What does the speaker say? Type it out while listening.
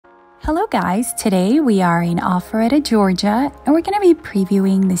Hello guys, today we are in Alpharetta, Georgia, and we're going to be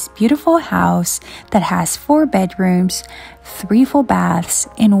previewing this beautiful house that has 4 bedrooms, 3 full baths,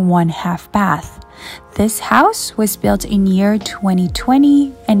 and 1 half bath. This house was built in year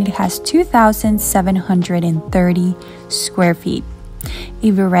 2020 and it has 2,730 square feet.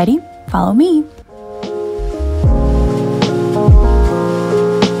 If you're ready, follow me.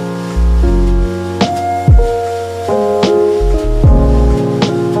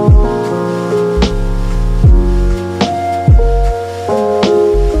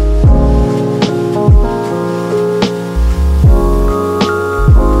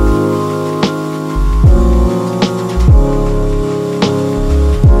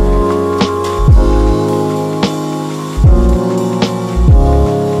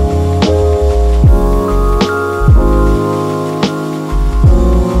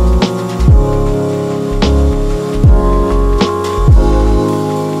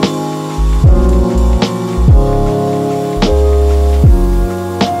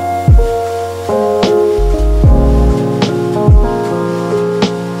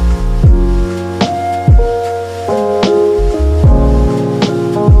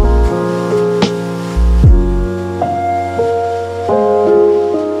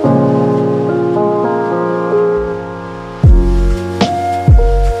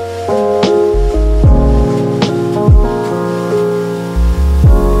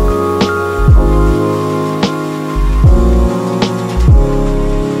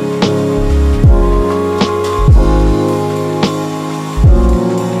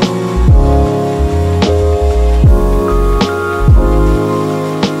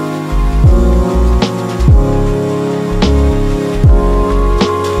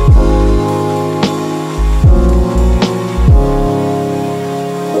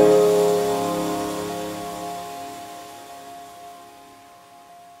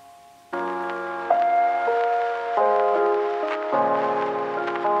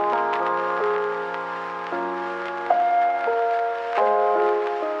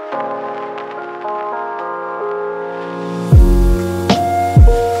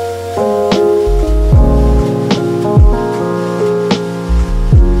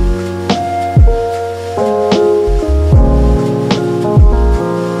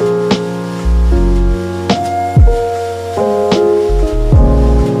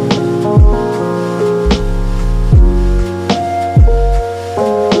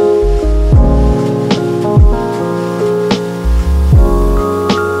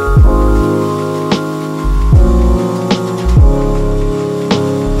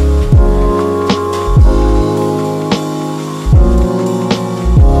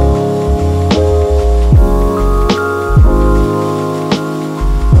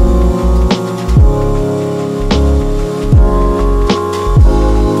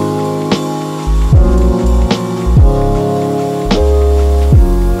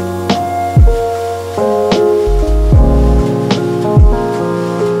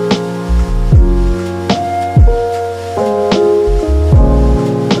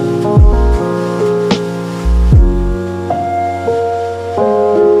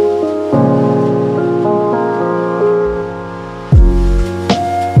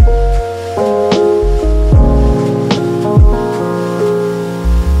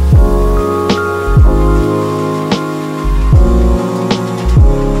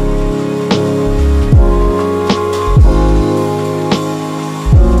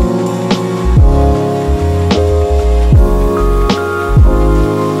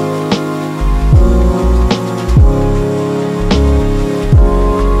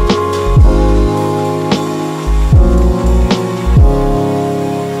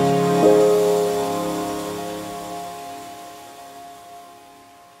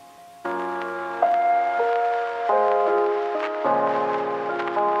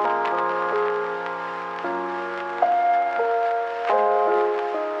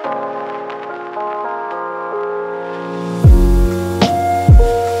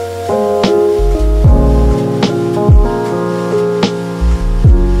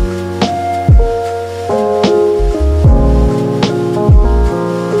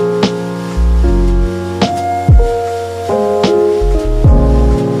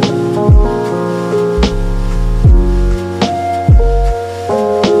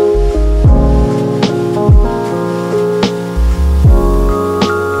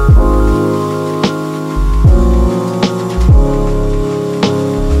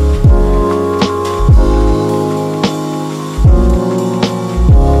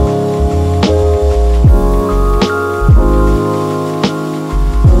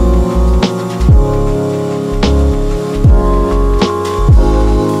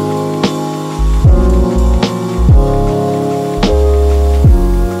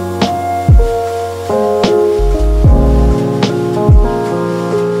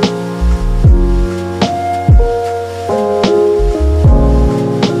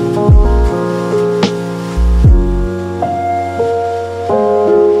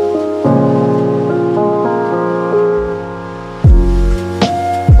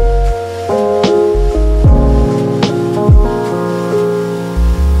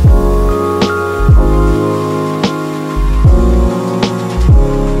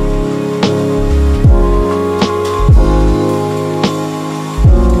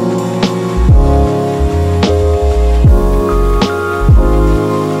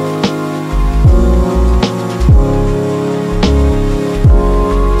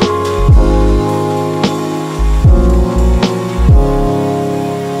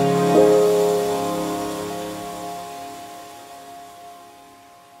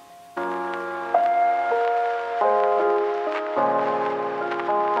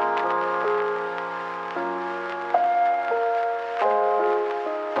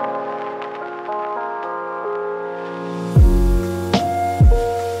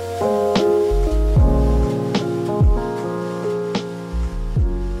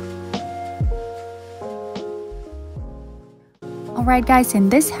 Alright guys, and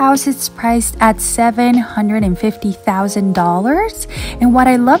this house is priced at $750,000, and what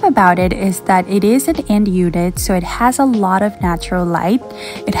I love about it is that it is an end unit, so it has a lot of natural light.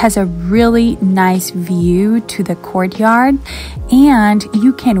 It has a really nice view to the courtyard, and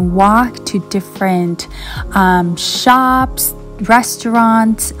you can walk to different shops,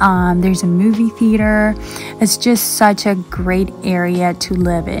 restaurants. There's a movie theater. It's just such a great area to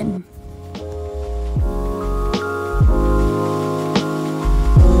live in.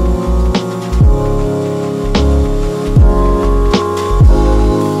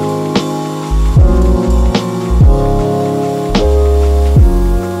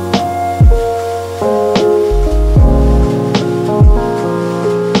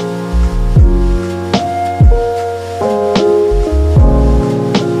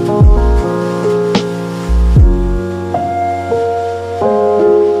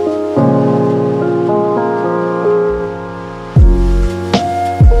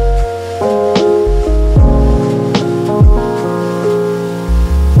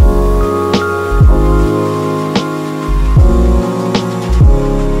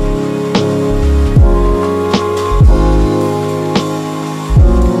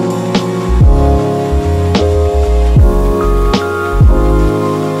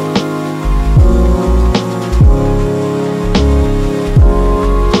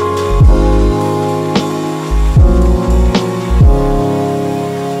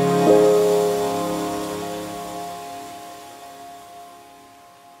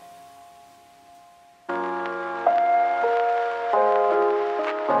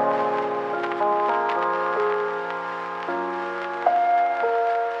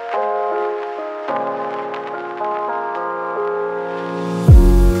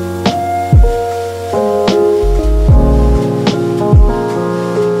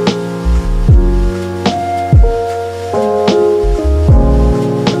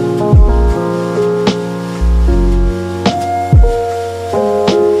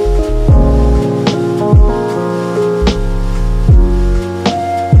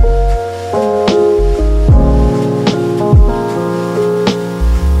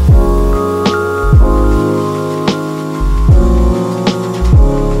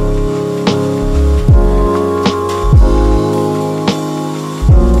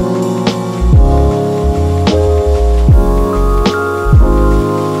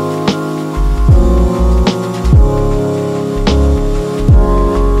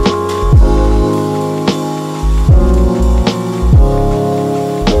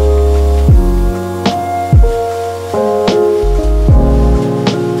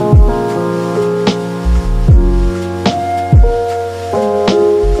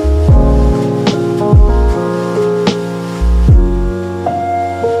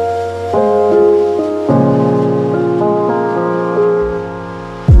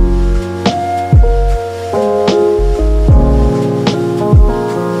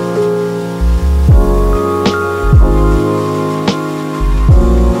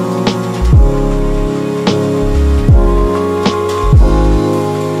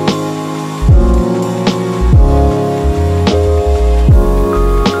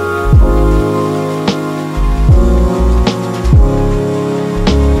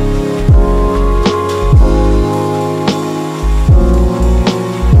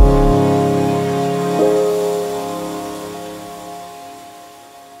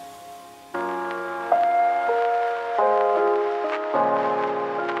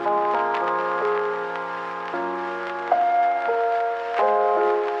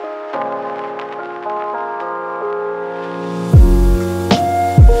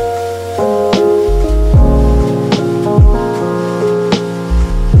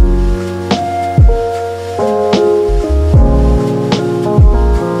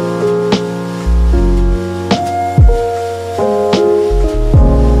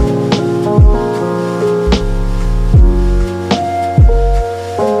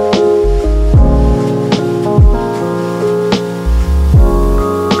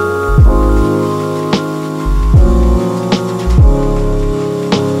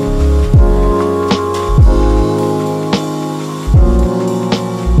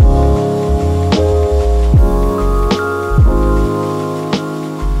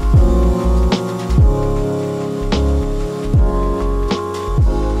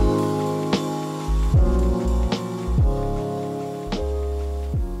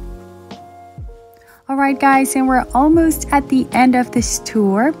 Alright guys, and we're almost at the end of this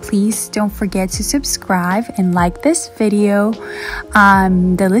tour. Please don't forget to subscribe and like this video.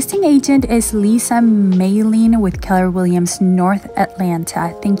 The listing agent is Lisa Maylene with Keller Williams North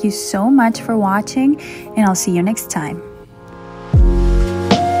Atlanta. Thank you so much for watching, and I'll see you next time.